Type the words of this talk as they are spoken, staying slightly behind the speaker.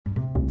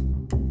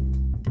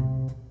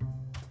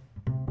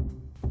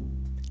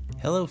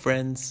Hello,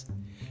 friends.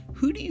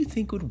 Who do you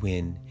think would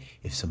win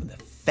if some of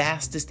the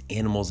fastest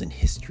animals in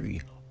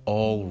history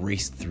all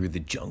raced through the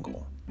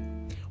jungle?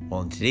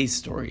 Well, in today's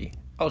story,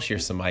 I'll share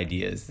some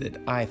ideas that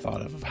I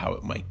thought of how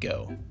it might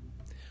go.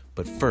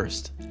 But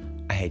first,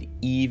 I had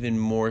even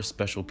more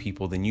special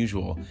people than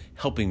usual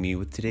helping me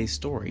with today's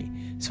story,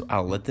 so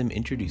I'll let them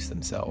introduce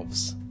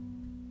themselves.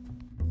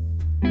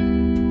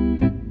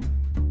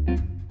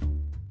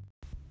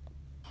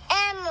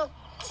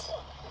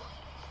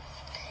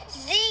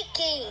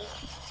 Zeke,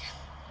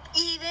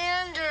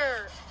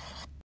 Evander,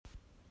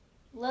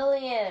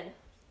 Lillian,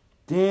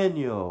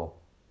 Daniel.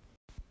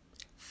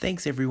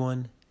 Thanks,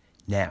 everyone.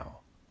 Now,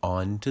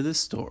 on to the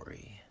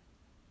story.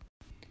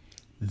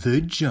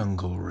 The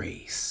Jungle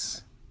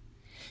Race.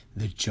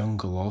 The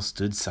jungle all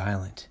stood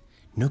silent.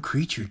 No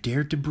creature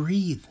dared to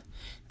breathe.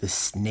 The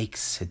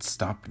snakes had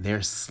stopped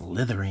their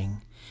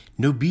slithering.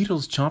 No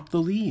beetles chomped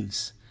the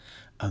leaves.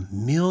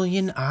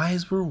 1,000,000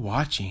 eyes were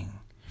watching,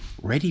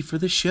 ready for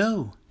the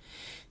show.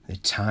 The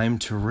time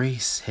to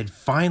race had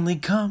finally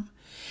come.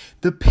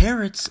 The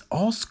parrots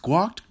all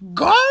squawked,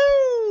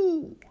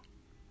 "Go!"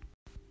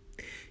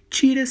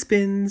 Cheetah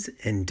spins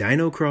and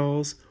Dino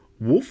crawls.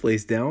 Wolf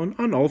lays down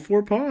on all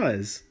 4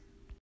 paws.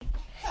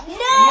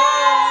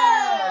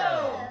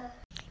 No!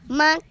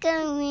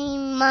 Macaroni,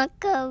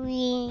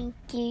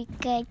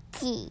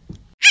 Kikaki.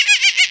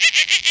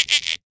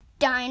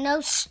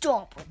 Dino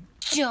stomp with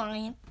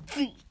giant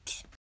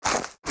feet.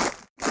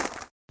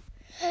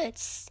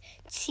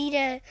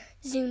 Cheetah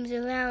zooms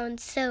around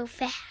so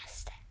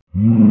fast.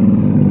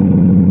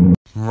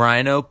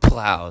 Rhino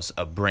plows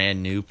a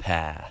brand new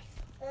path.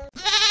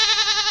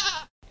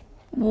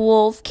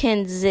 Wolf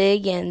can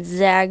zig and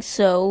zag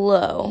so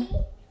low.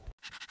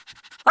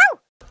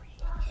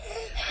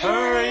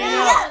 Hurry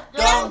up!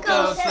 Don't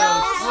go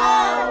so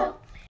slow!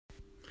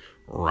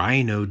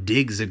 Rhino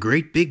digs a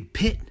great big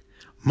pit.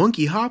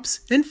 Monkey hops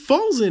and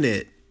falls in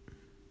it.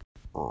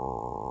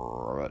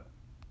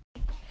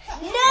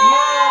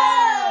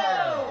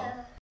 No!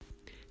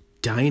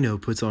 Dino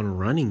puts on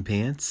running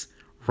pants.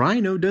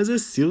 Rhino does a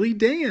silly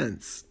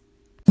dance.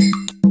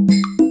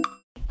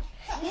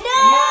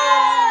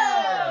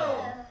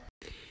 No!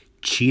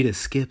 Cheetah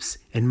skips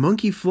and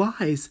Monkey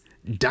flies.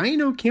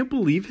 Dino can't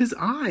believe his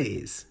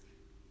eyes.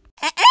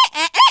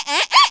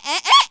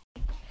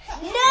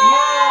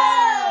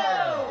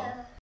 No!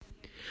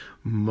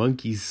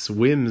 Monkey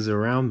swims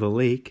around the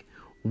lake.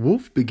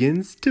 Wolf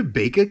begins to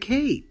bake a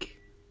cake.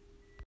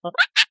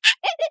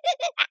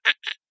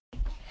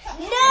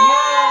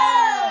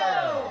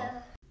 No!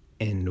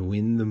 And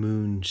when the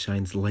moon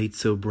shines light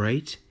so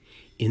bright,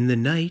 in the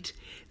night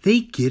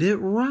they get it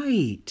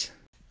right.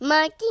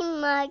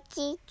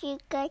 Monkey,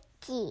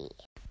 Kikaki.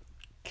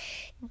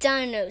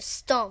 Dino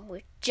stomp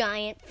with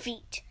giant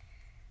feet.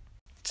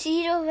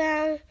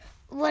 Cheetah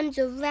runs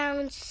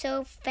around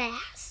so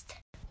fast.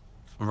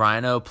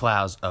 Rhino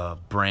plows a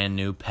brand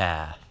new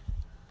path.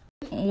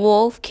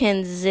 Wolf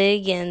can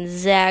zig and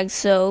zag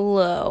so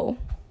low.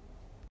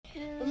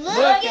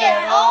 Look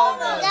at all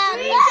those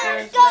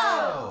creatures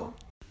go!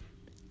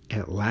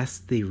 At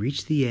last they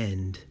reach the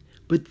end,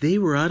 but they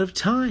were out of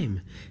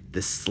time.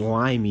 The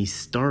slimy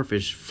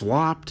starfish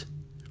flopped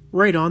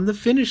right on the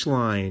finish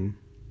line.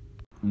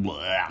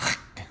 No!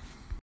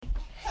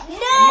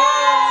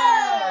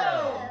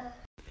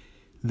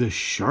 The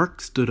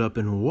shark stood up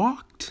and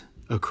walked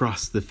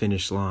across the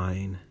finish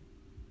line.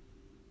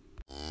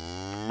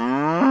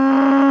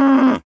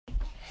 No!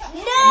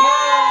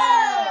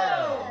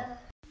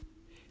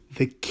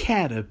 The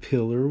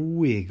caterpillar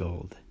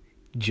wiggled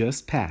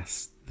just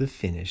past the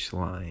finish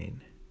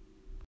line.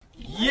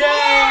 Yeah!